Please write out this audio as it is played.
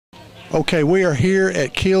Okay, we are here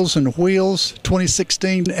at Keels and Wheels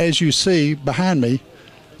 2016. As you see behind me,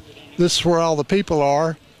 this is where all the people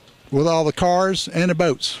are with all the cars and the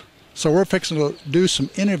boats. So we're fixing to do some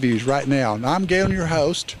interviews right now. Now I'm Galen, your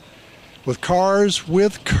host, with Cars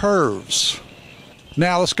with Curves.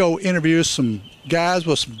 Now let's go interview some guys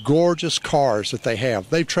with some gorgeous cars that they have.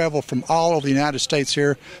 They've traveled from all over the United States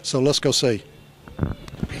here, so let's go see.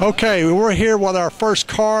 Okay, we're here with our first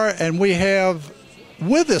car, and we have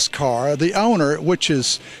with this car the owner, which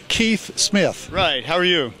is Keith Smith. Right, how are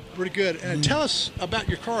you? Pretty good. And tell us about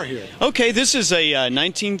your car here. Okay, this is a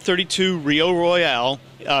 1932 Rio Royale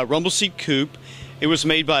rumble seat coupe. It was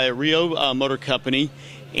made by a Rio motor company,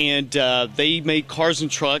 and they made cars and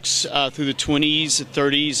trucks through the 20s and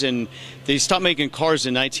 30s, and they stopped making cars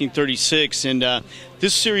in 1936. And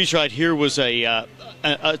this series right here was a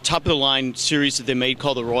top-of-the-line series that they made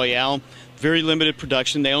called the Royale. Very limited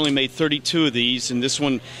production. They only made 32 of these, and this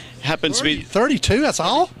one happens to be 32. That's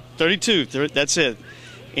all. 32. That's it.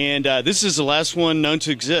 And this is the last one known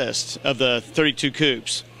to exist of the 32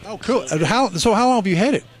 coupes. Oh, cool. So how long have you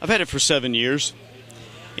had it? I've had it for 7 years.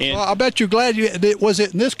 And well, I bet you're glad was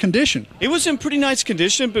it in this condition? It was in pretty nice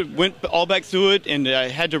condition, but went all back through it, and I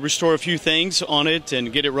had to restore a few things on it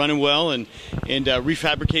and get it running well, and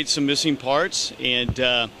refabricate some missing parts, and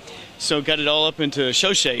so got it all up into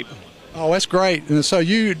show shape. Oh, that's great. And so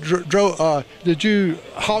you drove, did you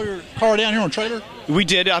haul your car down here on a trailer? We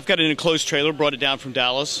did. I've got an enclosed trailer, brought it down from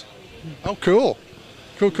Dallas. Oh, cool.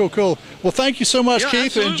 Cool. Well, thank you so much, Yeah,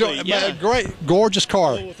 Keith. absolutely. A great, gorgeous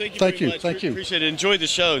car. Oh, well, thank you very much. Thank you. Appreciate it. Enjoy the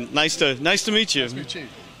show. Nice to meet you. Nice to meet you.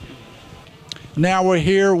 Now we're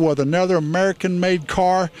here with another American-made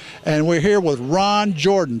car, and we're here with Ron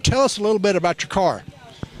Jordan. Tell us a little bit about your car.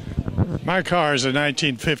 My car is a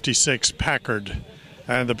 1956 Packard,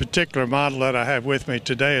 and the particular model that I have with me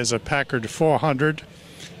today is a Packard 400,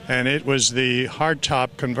 and it was the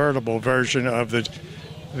hardtop convertible version of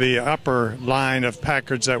the upper line of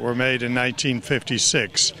Packards that were made in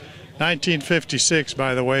 1956. 1956,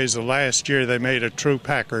 by the way, is the last year they made a true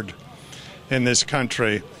Packard in this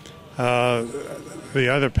country. The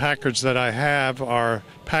other Packards that I have are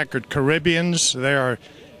Packard Caribbeans. They are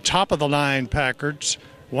top-of-the-line Packards.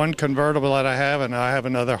 One convertible that I have, and I have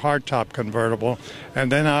another hardtop convertible. And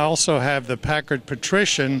then I also have the Packard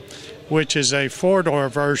Patrician, which is a four-door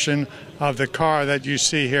version of the car that you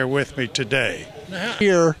see here with me today.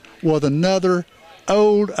 Here with another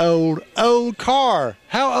old car.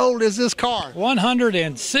 How old is this car?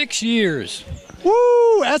 106 years.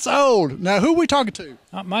 Woo, that's old. Now, who are we talking to?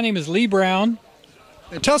 My name is Lee Brown.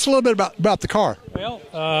 And tell us a little bit about the car. Well,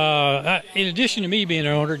 in addition to me being an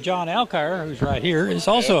owner, John Alkire, who's right here, is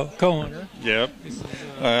also a co-owner. Yep.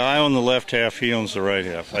 I own the left half, he owns the right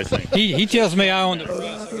half, I think. He tells me I own the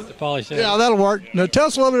front. Get the polish. Yeah, that'll work. Now, tell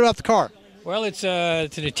us a little bit about the car. Well, it's an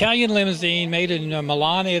Italian limousine made in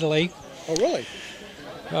Milan, Italy. Oh, really?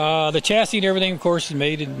 The chassis and everything, of course, is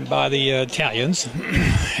made by the Italians.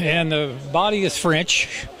 And the body is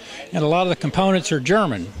French, and a lot of the components are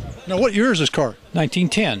German. Now, what year is this car?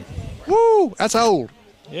 1910. Woo, that's old.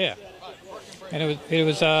 Yeah. And it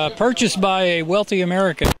was purchased by a wealthy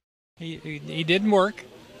American. He didn't work,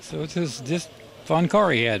 so it's just fun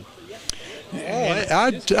car he had.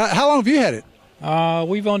 How long have you had it?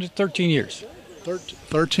 We've owned it 13 years.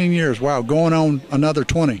 13 years. Wow, going on another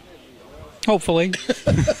 20. Hopefully.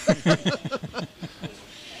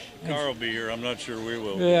 Car will be here, I'm not sure we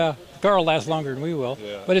will. Yeah, the car will last longer than we will.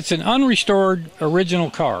 Yeah. But it's an unrestored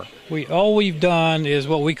original car. All we've done is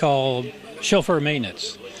what we call chauffeur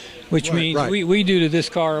maintenance, which means we do to this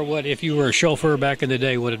car what if you were a chauffeur back in the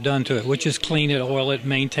day would have done to it, which is clean it, oil it,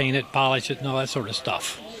 maintain it, polish it, and all that sort of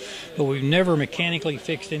stuff. But we've never mechanically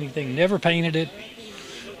fixed anything, never painted it.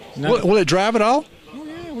 Will it drive at all? Oh,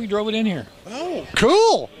 yeah, we drove it in here. Oh,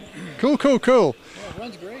 cool. Cool. Yeah, it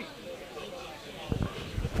runs great.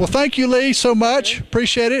 Well, thank you, Lee, so much.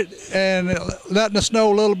 Appreciate it, and letting us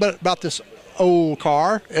know a little bit about this old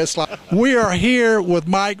car. It's like we are here with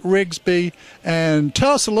Mike Rigsby, and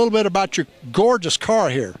tell us a little bit about your gorgeous car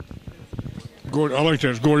here. I like that.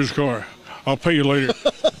 It's a gorgeous car. I'll pay you later.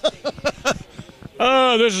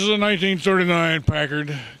 This is a 1939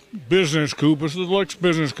 Packard business coupe. It's a deluxe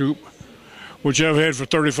business coupe, which I've had for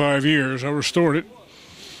 35 years. I restored it.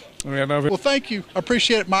 Well, thank you. I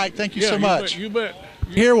appreciate it, Mike. Thank you so much. You bet.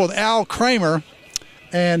 Here with Al Kramer,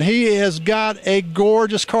 and he has got a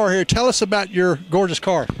gorgeous car here. Tell us about your gorgeous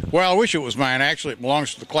car. Well, I wish it was mine. Actually, it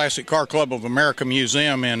belongs to the Classic Car Club of America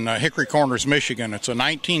Museum in Hickory Corners, Michigan. It's a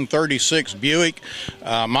 1936 Buick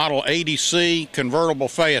Model 80C convertible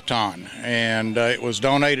Phaeton, and it was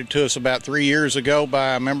donated to us about 3 years ago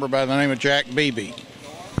by a member by the name of Jack Beebe.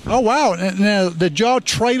 Oh, wow. Now, did y'all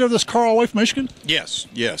trailer this car all the way from Michigan?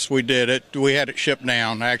 Yes, we did it. We had it shipped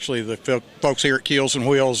down. Actually, the folks here at Keels and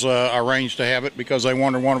Wheels arranged to have it because they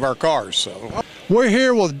wanted one of our cars. So we're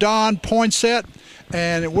here with Don Poinsett,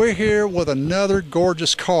 and we're here with another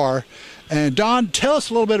gorgeous car. And Don, tell us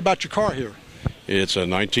a little bit about your car here. It's a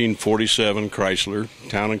 1947 Chrysler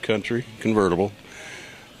Town and Country convertible.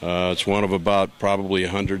 It's one of about probably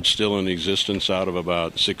 100 still in existence out of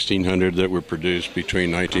about 1,600 that were produced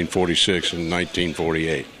between 1946 and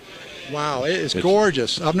 1948. Wow, it's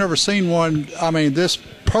gorgeous. I've never seen one, I mean, this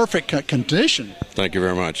perfect condition. Thank you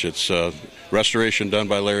very much. It's restoration done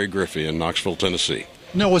by Larry Griffey in Knoxville, Tennessee.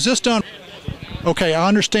 Now, was this done? Okay, I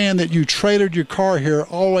understand that you trailered your car here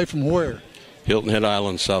all the way from where? Hilton Head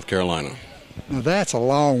Island, South Carolina. Now, that's a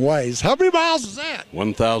long ways. How many miles is that?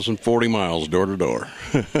 1,040 miles door to door.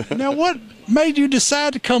 Now, what made you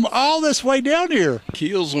decide to come all this way down here?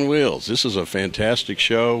 Keels and Wheels. This is a fantastic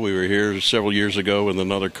show. We were here several years ago with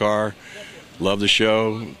another car. Loved the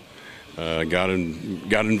show. Got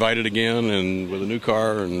invited again and with a new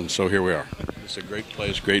car, and so here we are. It's a great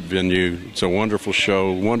place, great venue. It's a wonderful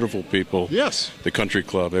show, wonderful people. Yes. The country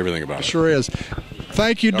club, everything about it. Sure is.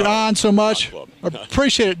 Thank you, Don, so much.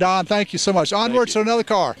 Appreciate it, Don. Thank you so much. Onwards to another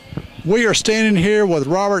car. We are standing here with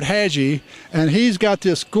Robert Hadji, and he's got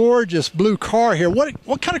this gorgeous blue car here.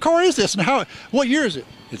 What kind of car is this, and what year is it?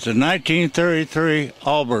 It's a 1933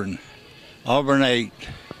 Auburn 8.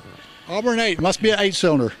 Auburn 8. Must be an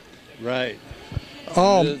 8-cylinder. Right.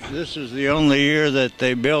 This is the only year that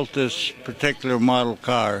they built this particular model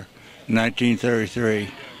car, 1933.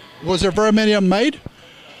 Was there very many of them made?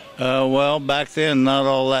 Well, back then, not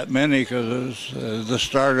all that many, because it was the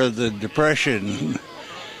start of the Depression.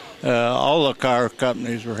 All the car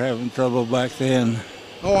companies were having trouble back then.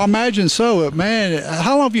 Oh, I imagine so. Man,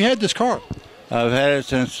 how long have you had this car? I've had it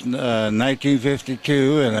since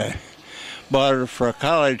 1952, and I bought it for a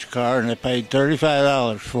college car, and I paid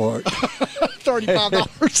 $35 for it.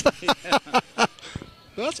 $35?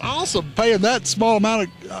 That's awesome, paying that small amount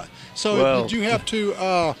of... did you have to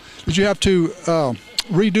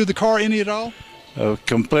redo the car any at all?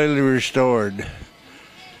 Completely restored.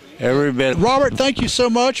 Every bit. Robert, thank you so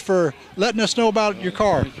much for letting us know about your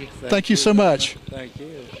car. Thank you so much. Thank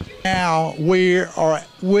you. Now we are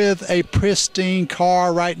with a pristine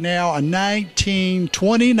car right now, a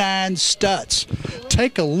 1929 Stutz.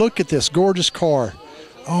 Take a look at this gorgeous car.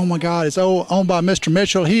 Oh my God, it's owned by Mr.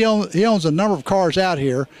 Mitchell. He owns a number of cars out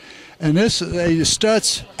here, and this is a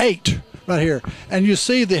Stutz 8 right here. And you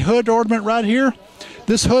see the hood ornament right here?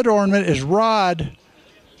 This hood ornament is rod.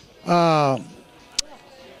 That's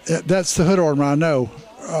the hood ornament, I know,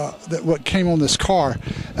 what came on this car.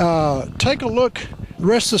 Take a look, the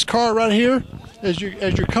rest of this car right here, as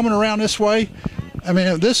you're coming around this way. I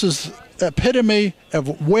mean, this is the epitome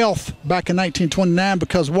of wealth back in 1929,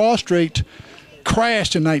 because Wall Street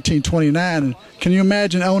crashed in 1929. And can you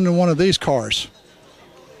imagine owning one of these cars?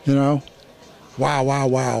 You know? Wow, wow,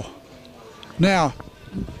 wow. Now,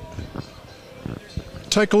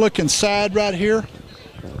 take a look inside right here.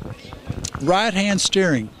 Right-hand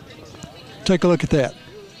steering. Take a look at that.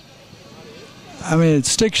 I mean, it's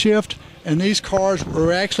stick shift, and these cars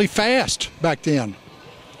were actually fast back then.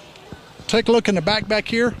 Take a look in the back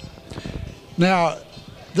here. Now,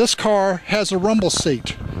 this car has a rumble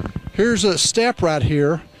seat. Here's a step right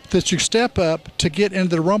here that you step up to get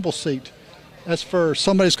into the rumble seat. That's for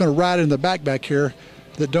somebody that's going to ride in the back here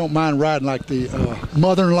that don't mind riding, like the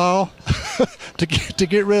mother-in-law, to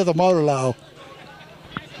get rid of the mother-in-law.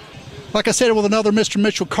 Like I said, with another Mr.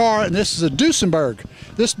 Mitchell car, and this is a Duesenberg.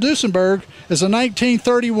 This Duesenberg is a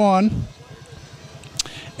 1931,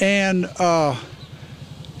 and God,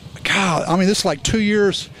 I mean, this is like 2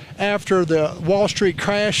 years after the Wall Street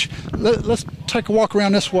crash. Let's take a walk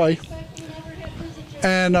around this way,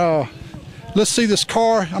 and let's see this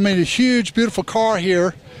car. I mean, a huge, beautiful car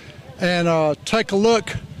here, and take a look.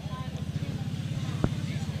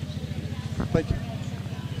 Thank you.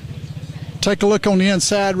 Take a look on the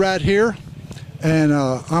inside right here, and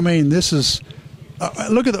I mean, this is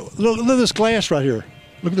look at this glass right here.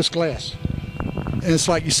 Look at this glass, and it's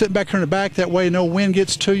like you're sitting back here in the back. That way, no wind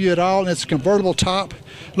gets to you at all, and it's a convertible top.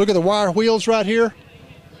 Look at the wire wheels right here.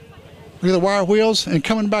 Look at the wire wheels, and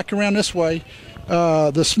coming back around this way,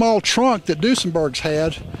 the small trunk that Duesenberg's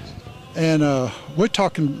had, and we're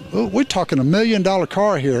talking $1 million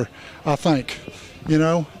car here, I think, you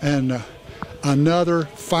know, and. Another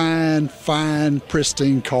fine,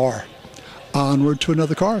 pristine car. Onward to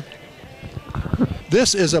another car.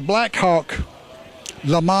 This is a Black Hawk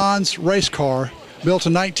Le Mans race car built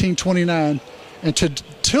in 1929. And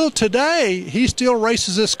till today, he still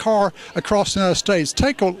races this car across the United States.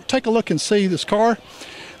 Take a look and see this car.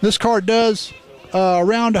 This car does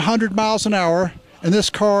around 100 miles an hour, and this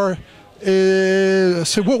car is,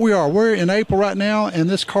 so what we're in April right now, and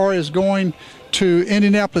this car is going to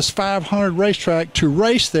Indianapolis 500 racetrack to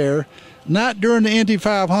race there, not during the Indy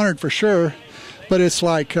 500 for sure, but it's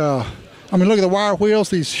like, I mean, look at the wire wheels,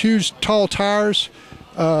 these huge tall tires.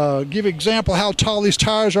 Give example how tall these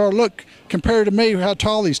tires are. Look, compared to me, how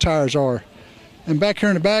tall these tires are. And back here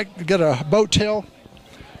in the back, you got a boat tail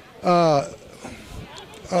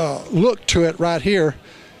look to it right here.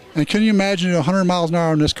 And can you imagine 100 miles an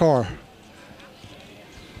hour in this car?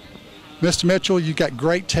 Mr. Mitchell, you got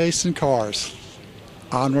great taste in cars.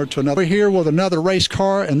 Onward to another. We're here with another race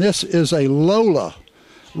car, and this is a Lola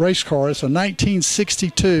race car. It's a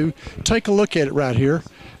 1962. Take a look at it right here,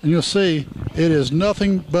 and you'll see it is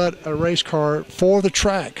nothing but a race car for the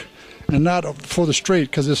track and not for the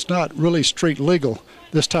street, because it's not really street legal,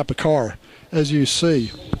 this type of car, as you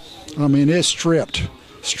see. I mean, it's stripped.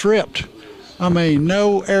 I mean,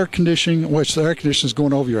 no air conditioning, which the air conditioning is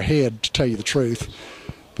going over your head, to tell you the truth.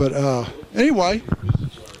 But anyway,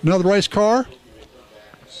 another race car.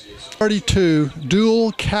 32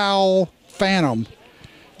 dual cowl Phantom.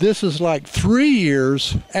 This is like 3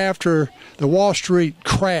 years after the Wall Street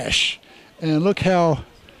crash. And look how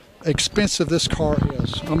expensive this car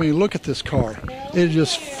is. I mean, look at this car. It is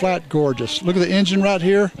just flat gorgeous. Look at the engine right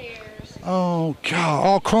here. Oh God,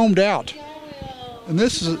 all chromed out. And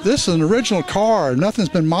this is an original car. Nothing's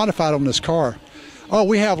been modified on this car. Oh,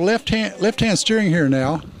 we have left-hand steering here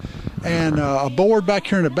now, and a board back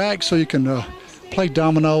here in the back so you can play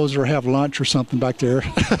dominoes or have lunch or something back there.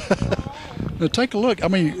 Now take a look. I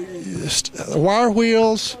mean, wire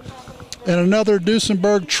wheels and another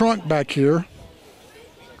Duesenberg trunk back here.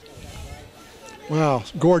 Wow,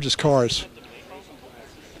 gorgeous cars.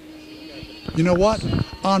 You know what?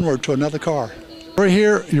 Onward to another car. We're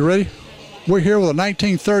here, you ready? We're here with a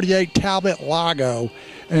 1938 Talbot Lago,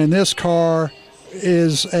 and this car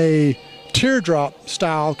is a teardrop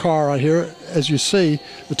style car right here. As you see,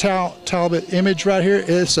 the Talbot image right here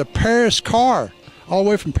is a Paris car, all the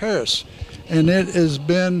way from Paris, and it has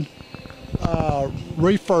been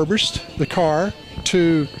refurbished, the car,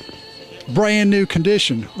 to brand new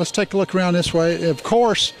condition. Let's take a look around this way. Of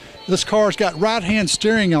course, this car's got right-hand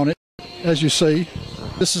steering on it, as you see.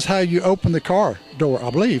 This is how you open the car door, I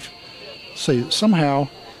believe. See, somehow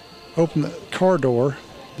open the car door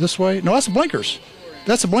this way. No, that's the blinkers.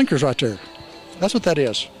 That's the blinkers right there. That's what that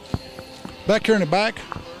is. Back here in the back,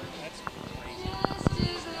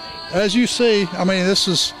 as you see, I mean,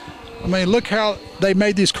 look how they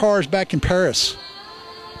made these cars back in Paris.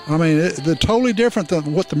 I mean, they're totally different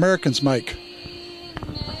than what the Americans make.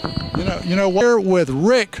 You know, we're with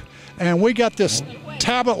Rick, and we got this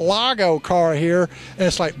Talbot Lago car here, and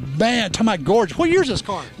it's like, man, talking about gorgeous. What year is this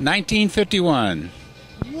car? 1951.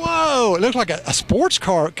 Whoa, it looks like a sports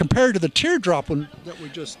car compared to the teardrop one that we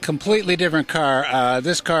just... Completely different car.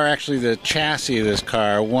 This car, actually, the chassis of this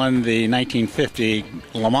car won the 1950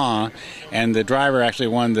 Le Mans, and the driver actually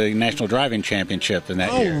won the National Driving Championship in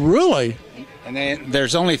that year. Oh, really? And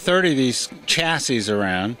there's only 30 of these chassis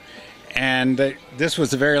around, and this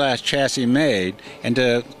was the very last chassis made. And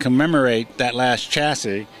to commemorate that last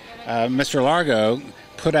chassis, Mr. Largo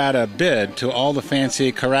put out a bid to all the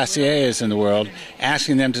fancy carrossiers in the world,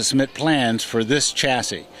 asking them to submit plans for this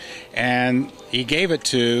chassis. And he gave it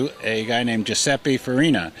to a guy named Giuseppe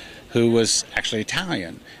Farina, who was actually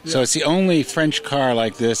Italian. Yeah. So it's the only French car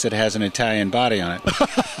like this that has an Italian body on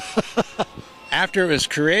it. After it was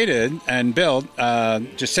created and built,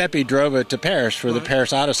 Giuseppe drove it to Paris for the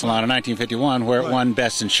Paris Auto Salon in 1951, where it won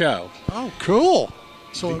Best in Show. Oh, cool.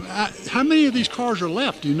 So how many of these cars are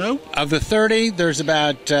left, do you know? Of the 30, there's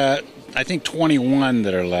about, I think, 21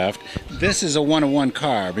 that are left. This is a one-of-one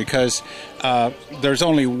car because there's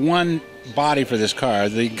only one body for this car.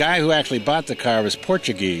 The guy who actually bought the car was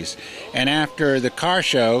Portuguese, and after the car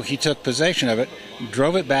show, he took possession of it,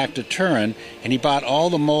 drove it back to Turin, and he bought all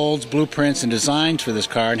the molds, blueprints, and designs for this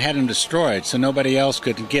car and had them destroyed so nobody else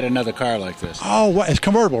could get another car like this. Oh, it's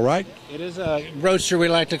convertible, right? It is a roadster, we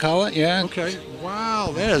like to call it, yeah. Okay.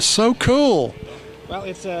 Wow, that is so cool. Well,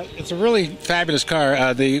 it's a really fabulous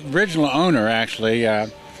car. The original owner actually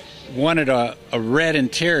wanted a red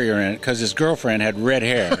interior in it because his girlfriend had red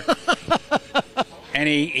hair. And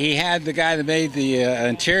he had the guy that made the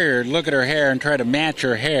interior look at her hair and try to match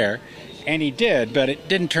her hair. And he did, but it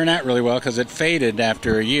didn't turn out really well because it faded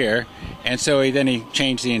after a year. And so he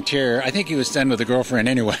changed the interior. I think he was done with the girlfriend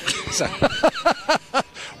anyway. So.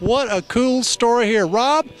 What a cool story here.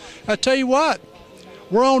 Rob, I tell you what,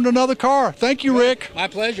 we're on another car. Thank you, Rick. My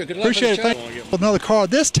pleasure. Good luck. Appreciate it. Thank you. Another car.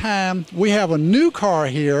 This time we have a new car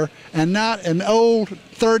here, and not an old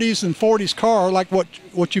 30s and 40s car like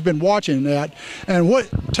what you've been watching that. And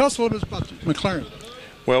tell us a little bit about McLaren.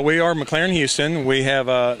 Well, we are McLaren Houston. We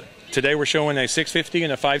have today we're showing a 650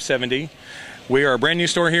 and a 570. We are a brand new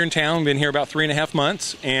store here in town. Been here about 3.5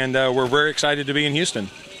 months, and we're very excited to be in Houston.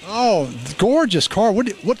 Oh, gorgeous car.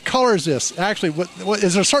 What color is this? Actually, what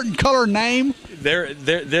is there a certain color name? There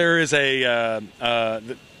is a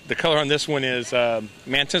the color on this one is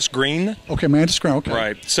mantis green. Okay, mantis green. Okay.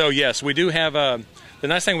 Right. So yes, we do have the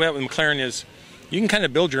nice thing about with McLaren is you can kind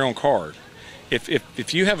of build your own car.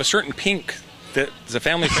 If you have a certain pink that's a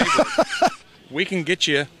family favorite, we can get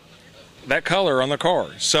you that color on the car.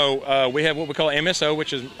 So we have what we call MSO,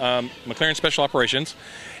 which is McLaren Special Operations,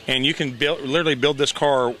 and you can literally build this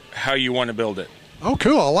car how you want to build it. Oh,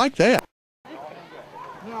 cool! I like that.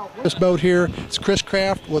 This boat here, it's Chris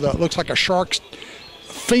Craft with looks like a shark's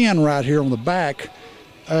fin right here on the back,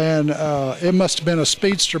 and it must have been a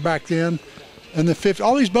speedster back then. And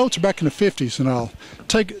all these boats are back in the 50s and all.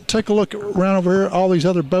 Take a look around over here. All these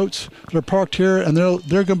other boats that are parked here, and they're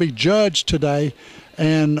going to be judged today,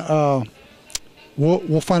 and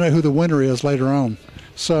we'll find out who the winner is later on.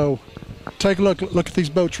 So take a look at these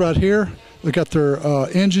boats right here. They got their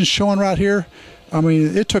engines showing right here. I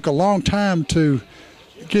mean, it took a long time to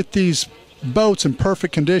get these boats in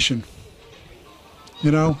perfect condition.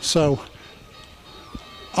 You know, so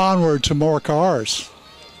onward to more cars.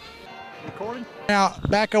 Now,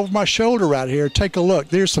 back over my shoulder right here, take a look.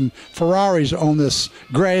 There's some Ferraris on this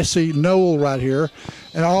grassy knoll right here,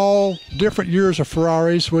 and all different years of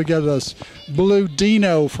Ferraris. We got this blue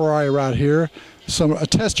Dino Ferrari right here, a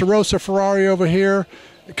Testarossa Ferrari over here,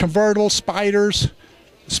 convertible Spiders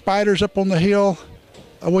up on the hill.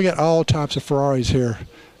 We got all types of Ferraris here,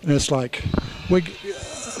 and it's like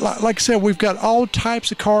I said, we've got all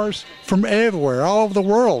types of cars from everywhere, all over the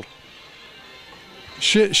world.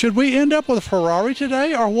 Should we end up with a Ferrari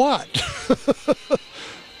today or what?